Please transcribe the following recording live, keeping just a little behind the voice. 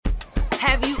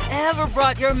Have you ever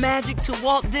brought your magic to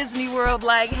Walt Disney World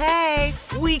like, hey,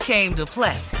 we came to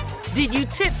play? Did you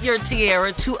tip your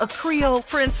tiara to a Creole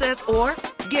princess or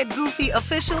get goofy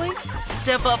officially?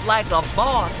 Step up like a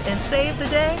boss and save the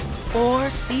day? Or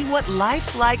see what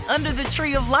life's like under the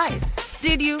tree of life?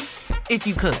 Did you? If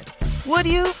you could. Would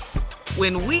you?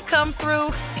 When we come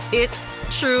through, it's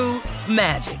true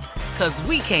magic. 'Cause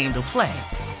we came to play.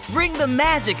 Bring the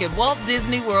magic at Walt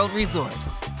Disney World Resort.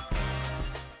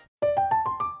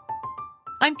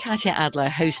 I'm Katya Adler,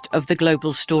 host of The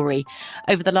Global Story.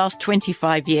 Over the last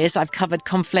 25 years, I've covered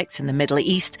conflicts in the Middle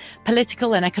East,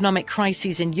 political and economic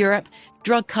crises in Europe,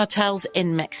 drug cartels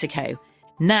in Mexico.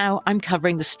 Now I'm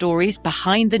covering the stories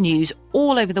behind the news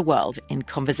all over the world in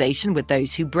conversation with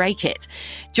those who break it.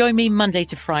 Join me Monday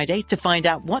to Friday to find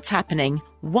out what's happening,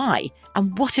 why,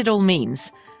 and what it all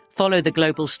means. Follow The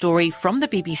Global Story from the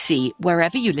BBC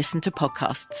wherever you listen to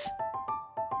podcasts.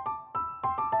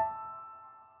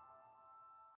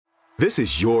 This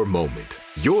is your moment,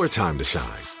 your time to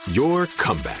shine, your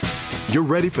comeback. You're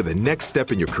ready for the next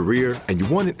step in your career, and you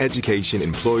want an education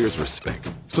employers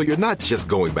respect. So you're not just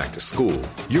going back to school,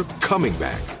 you're coming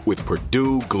back with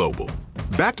Purdue Global.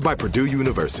 Backed by Purdue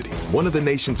University, one of the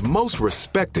nation's most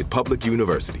respected public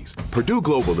universities, Purdue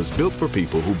Global is built for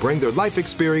people who bring their life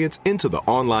experience into the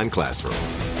online classroom.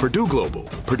 Purdue Global,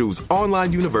 Purdue's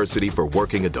online university for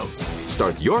working adults.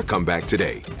 Start your comeback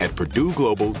today at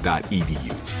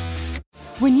purdueglobal.edu.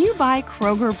 When you buy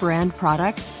Kroger brand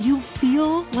products, you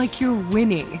feel like you're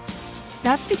winning.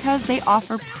 That's because they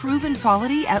offer proven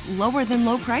quality at lower than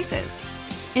low prices.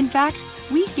 In fact,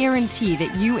 we guarantee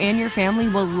that you and your family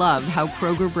will love how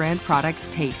Kroger brand products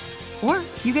taste, or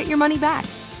you get your money back.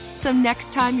 So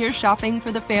next time you're shopping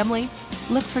for the family,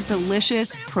 look for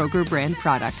delicious Kroger brand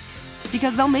products,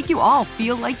 because they'll make you all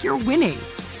feel like you're winning.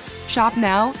 Shop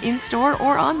now, in-store,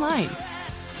 or online.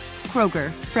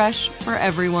 Kroger, fresh for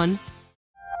everyone.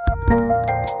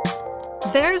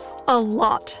 There's a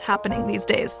lot happening these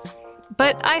days,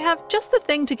 but I have just the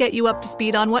thing to get you up to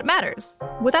speed on what matters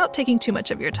without taking too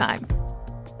much of your time.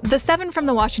 The 7 from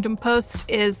the Washington Post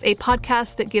is a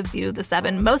podcast that gives you the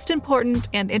 7 most important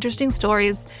and interesting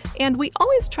stories, and we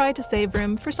always try to save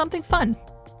room for something fun.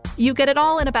 You get it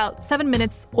all in about 7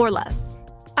 minutes or less.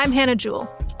 I'm Hannah Jewell.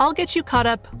 I'll get you caught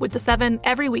up with the 7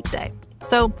 every weekday.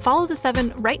 So follow the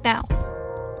 7 right now.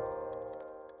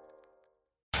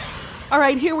 All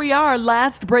right, here we are,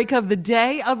 last break of the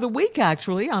day, of the week,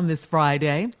 actually, on this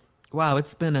Friday. Wow,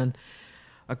 it's been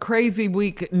a crazy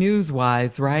week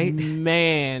news-wise, right?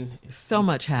 Man. So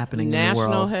much happening in the world.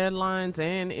 National headlines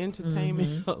and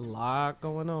entertainment, a lot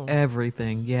going on.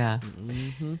 Everything, yeah.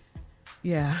 Mm-hmm.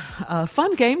 Yeah.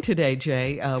 Fun game today,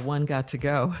 Jay. One got to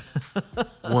go.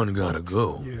 One got to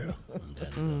go. Yeah.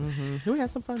 We had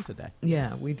some fun today.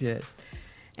 Yeah, we did.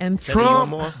 And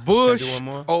Trump, Bush,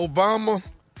 Obama,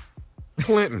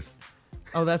 Clinton.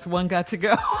 Oh, that's one got to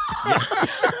go.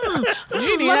 You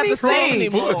didn't even have to say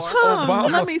anymore.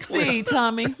 Let me see,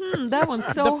 Tommy. That one's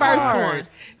so the first hard. one.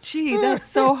 Gee, that's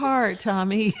so hard,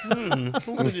 Tommy.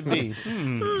 Who would it be?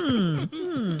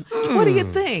 What do you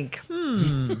think?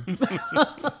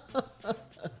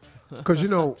 Because, you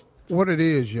know, what it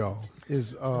is, y'all,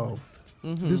 is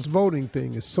this voting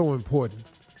thing is so important.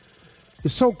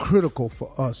 It's so critical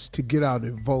for us to get out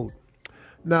and vote.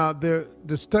 Now, the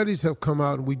studies have come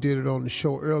out, and we did it on the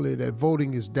show earlier, that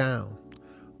voting is down.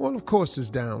 Well, of course it's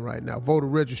down right now. Voter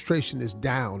registration is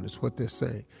down, is what they're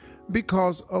saying,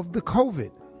 because of the COVID.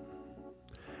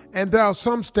 And there are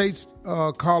some states,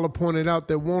 Carla pointed out,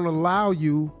 that won't allow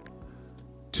you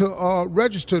to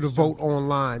register to vote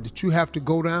online, that you have to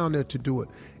go down there to do it.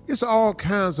 It's all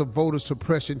kinds of voter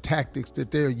suppression tactics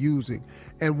that they're using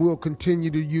and will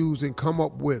continue to use and come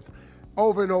up with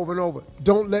over and over and over.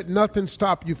 Don't let nothing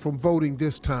stop you from voting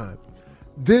this time.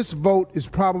 This vote is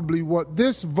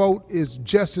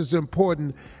just as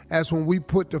important as when we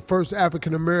put the first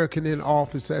African American in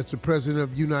office as the president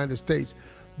of the United States.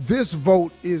 This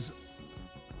vote is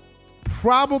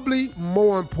probably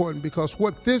more important because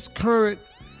what this current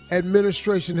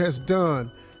administration has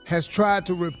done has tried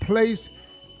to replace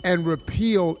and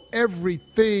repeal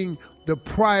everything the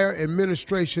prior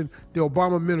administration, the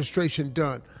Obama administration,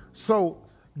 done. So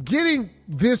getting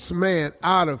this man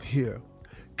out of here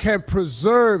can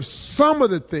preserve some of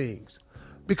the things,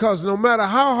 because no matter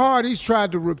how hard he's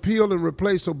tried to repeal and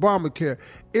replace Obamacare,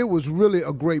 it was really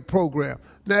a great program.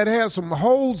 Now, it had some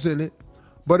holes in it,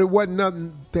 but it wasn't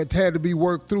nothing that had to be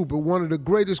worked through. But one of the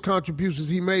greatest contributions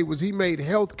he made was he made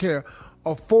health care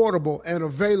affordable and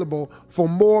available for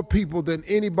more people than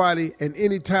anybody and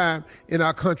any time in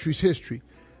our country's history.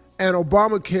 And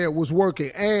Obamacare was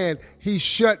working, and he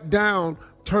shut down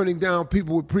turning down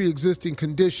people with pre-existing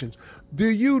conditions. Do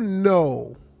you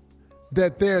know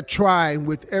that they're trying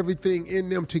with everything in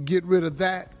them to get rid of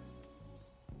that?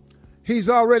 He's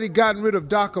already gotten rid of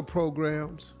DACA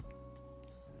programs.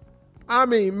 I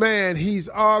mean, man, he's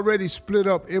already split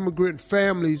up immigrant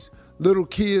families, little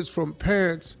kids from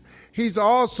parents. He's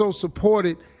also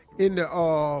supported in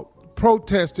the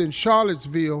protest in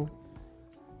Charlottesville.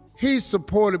 He's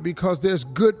supported because there's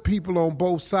good people on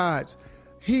both sides.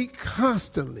 He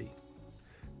constantly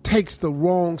takes the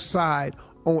wrong side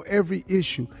on every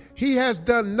issue. He has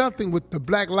done nothing with the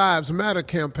Black Lives Matter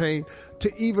campaign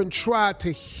to even try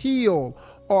to heal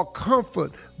or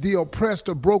comfort the oppressed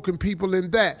or broken people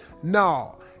in that.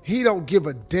 No, he don't give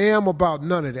a damn about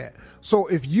none of that. So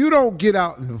if you don't get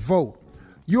out and vote,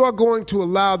 you are going to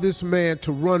allow this man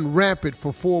to run rampant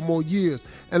for 4 more years.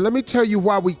 And let me tell you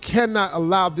why we cannot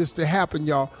allow this to happen,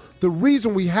 y'all. The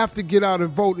reason we have to get out and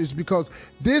vote is because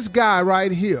this guy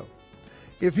right here,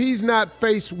 if he's not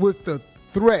faced with the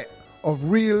threat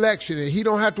of re-election and he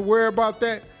don't have to worry about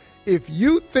that, if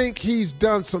you think he's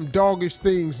done some doggish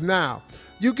things now,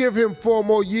 you give him 4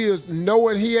 more years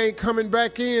knowing he ain't coming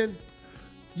back in,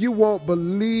 you won't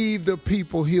believe the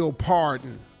people he'll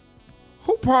pardon.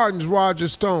 Who pardons Roger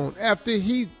Stone after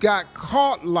he got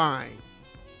caught lying?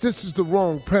 This is the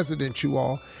wrong president, you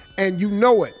all, and you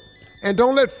know it. And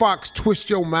don't let Fox twist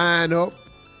your mind up.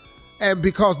 And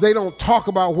because they don't talk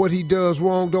about what he does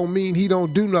wrong don't mean he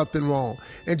don't do nothing wrong.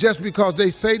 And just because they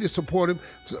say to support him,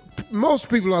 most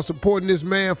people are supporting this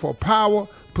man for power,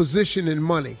 position, and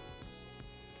money.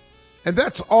 And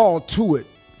that's all to it.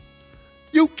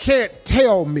 You can't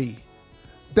tell me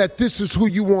that this is who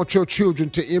you want your children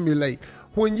to emulate.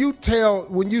 When you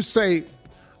say,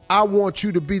 I want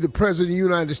you to be the president of the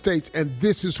United States and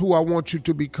this is who I want you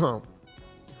to become.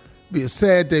 Be a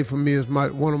sad day for me if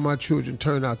one of my children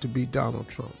turned out to be Donald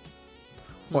Trump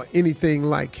or anything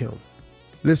like him.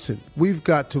 Listen, we've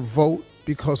got to vote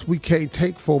because we can't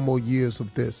take 4 more years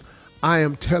of this. I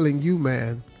am telling you,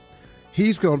 man,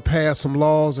 he's going to pass some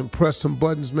laws and press some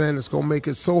buttons, man. It's going to make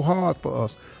it so hard for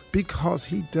us because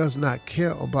he does not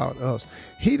care about us.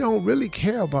 He don't really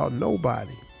care about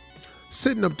nobody.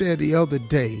 Sitting up there the other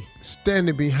day,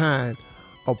 standing behind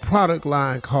a product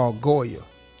line called Goya,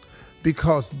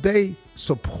 because they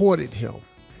supported him.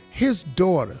 His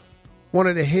daughter, one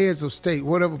of the heads of state,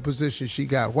 whatever position she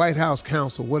got, White House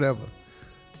counsel, whatever,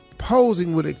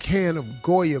 posing with a can of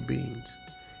Goya beans.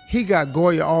 He got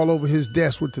Goya all over his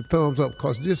desk with the thumbs up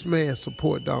because this man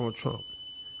support Donald Trump.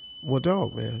 Well,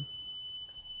 dog, man,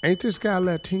 ain't this guy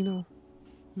Latino?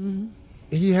 Mm-hmm.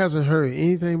 He hasn't heard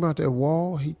anything about that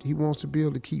wall. He wants to be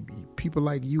able to keep people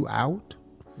like you out.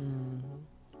 Mm-hmm.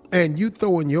 And you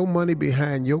throwing your money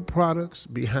behind your products,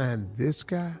 behind this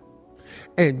guy,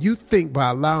 and you think by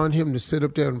allowing him to sit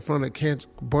up there in front of a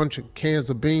bunch of cans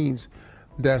of beans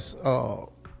that's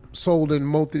sold in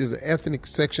most of the ethnic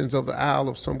sections of the aisle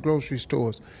of some grocery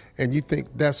stores, and you think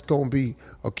that's going to be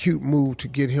a cute move to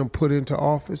get him put into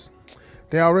office?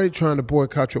 They're already trying to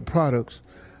boycott your products.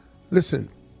 Listen,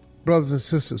 brothers and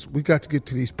sisters, we got to get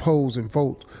to these polls and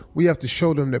vote. We have to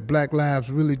show them that black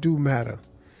lives really do matter.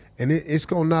 And it's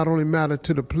going to not only matter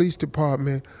to the police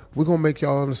department, we're going to make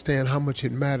y'all understand how much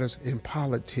it matters in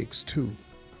politics too.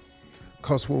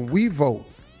 Because when we vote,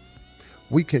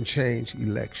 we can change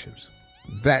elections.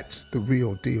 That's the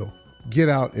real deal. Get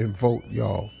out and vote,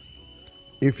 y'all.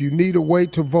 If you need a way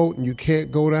to vote and you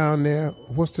can't go down there,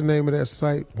 what's the name of that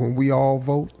site? When We All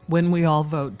Vote?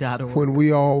 WhenWeAllVote.org.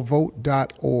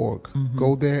 WhenWeAllVote.org. Mm-hmm.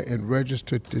 Go there and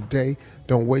register today.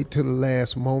 Don't wait till the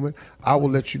last moment. I will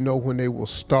let you know when they will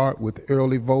start with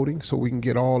early voting so we can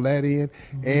get all that in,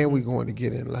 mm-hmm. and we're going to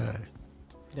get in line.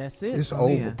 That's it. It's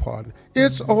over, partner.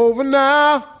 It's over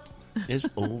now. It's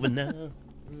over now.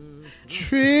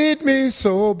 Treat me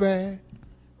so bad.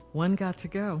 One got to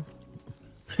go.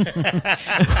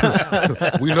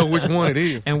 We know which one it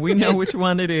is. And we know which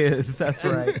one it is. That's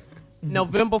right.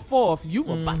 November 4th, you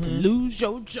were about to lose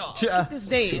your job. Get this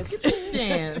dance.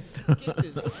 Dance. Get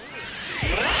this.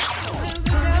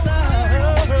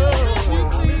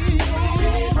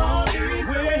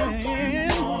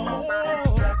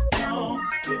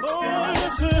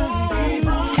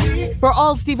 For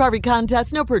all Steve Harvey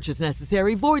contests, no purchase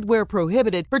necessary, void where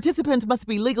prohibited. Participants must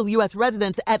be legal U.S.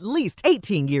 residents at least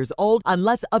 18 years old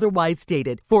unless otherwise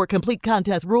stated. For complete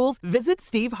contest rules, visit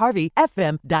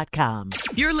SteveHarveyFM.com.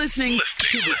 You're listening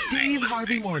to the Steve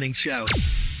Harvey Morning Show.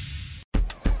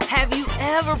 Have you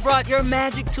ever brought your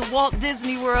magic to Walt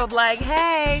Disney World like,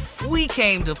 hey, we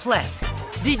came to play?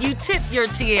 Did you tip your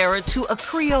tiara to a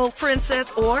Creole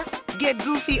princess or get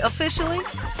goofy officially?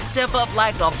 Step up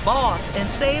like a boss and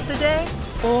save the day?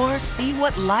 Or see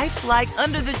what life's like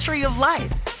under the tree of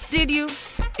life? Did you?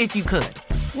 If you could.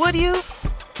 Would you?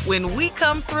 When we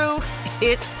come through,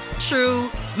 it's true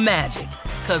magic.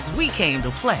 'Cause we came to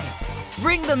play.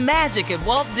 Bring the magic at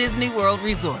Walt Disney World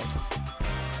Resort.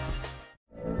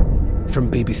 From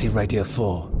BBC Radio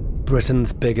 4,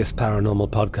 Britain's biggest paranormal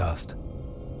podcast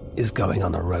is going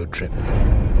on a road trip.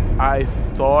 I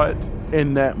thought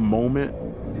in that moment,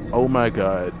 oh my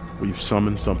God, we've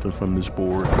summoned something from this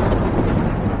board.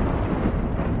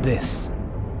 This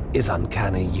is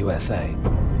Uncanny USA.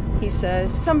 He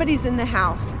says, somebody's in the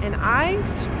house, and I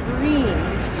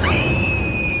screamed.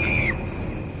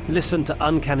 Listen to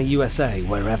Uncanny USA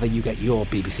wherever you get your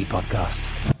BBC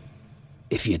podcasts,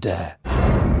 if you dare.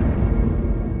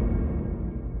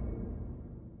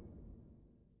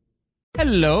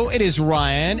 Hello, it is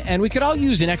Ryan, and we could all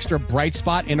use an extra bright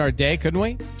spot in our day, couldn't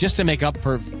we? Just to make up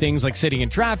for things like sitting in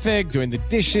traffic, doing the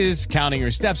dishes, counting your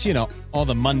steps, you know, all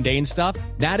the mundane stuff.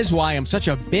 That is why I'm such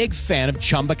a big fan of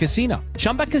Chumba Casino.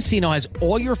 Chumba Casino has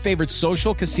all your favorite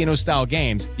social casino-style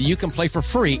games that you can play for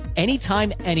free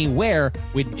anytime, anywhere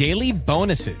with daily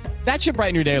bonuses. That should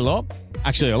brighten your day a little.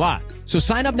 Actually, a lot. So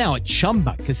sign up now at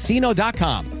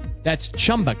ChumbaCasino.com. That's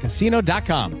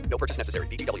ChumbaCasino.com. No purchase necessary.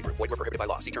 VGW Group. Void where prohibited by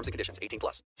law. See terms and conditions.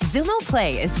 18+. Xumo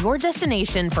Play is your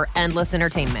destination for endless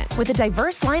entertainment. With a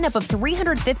diverse lineup of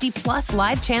 350-plus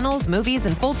live channels, movies,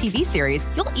 and full TV series,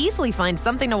 you'll easily find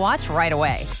something to watch right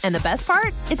away. And the best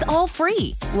part? It's all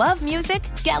free. Love music?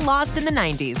 Get lost in the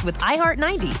 90s with iHeart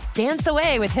 90s. Dance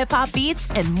away with hip-hop beats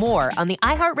and more on the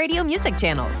iHeartRadio music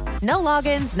channels. No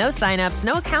logins, no signups,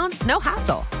 no accounts, no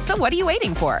hassle. So what are you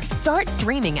waiting for? Start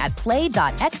streaming at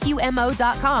play.xumo.com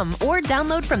or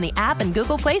download from the app and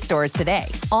Google Play stores today.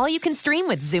 All you can stream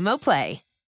with Xumo Play.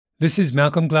 This is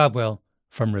Malcolm Gladwell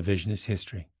from Revisionist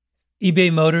History.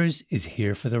 eBay Motors is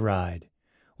here for the ride.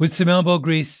 With some elbow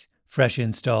grease, fresh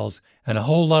installs, and a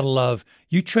whole lot of love,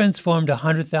 you transformed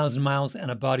 100,000 miles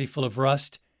and a body full of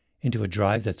rust into a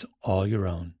drive that's all your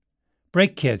own.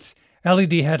 Brake kits,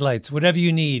 LED headlights, whatever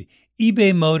you need,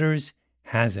 eBay Motors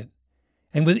has it.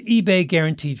 And with eBay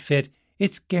Guaranteed Fit,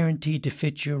 it's guaranteed to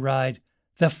fit your ride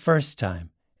the first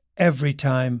time, every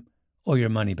time, or your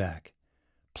money back.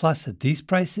 Plus, at these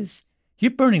prices,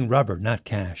 you're burning rubber, not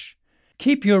cash.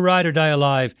 Keep your ride or die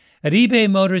alive at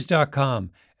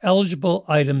ebaymotors.com. Eligible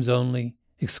items only.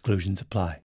 Exclusions apply.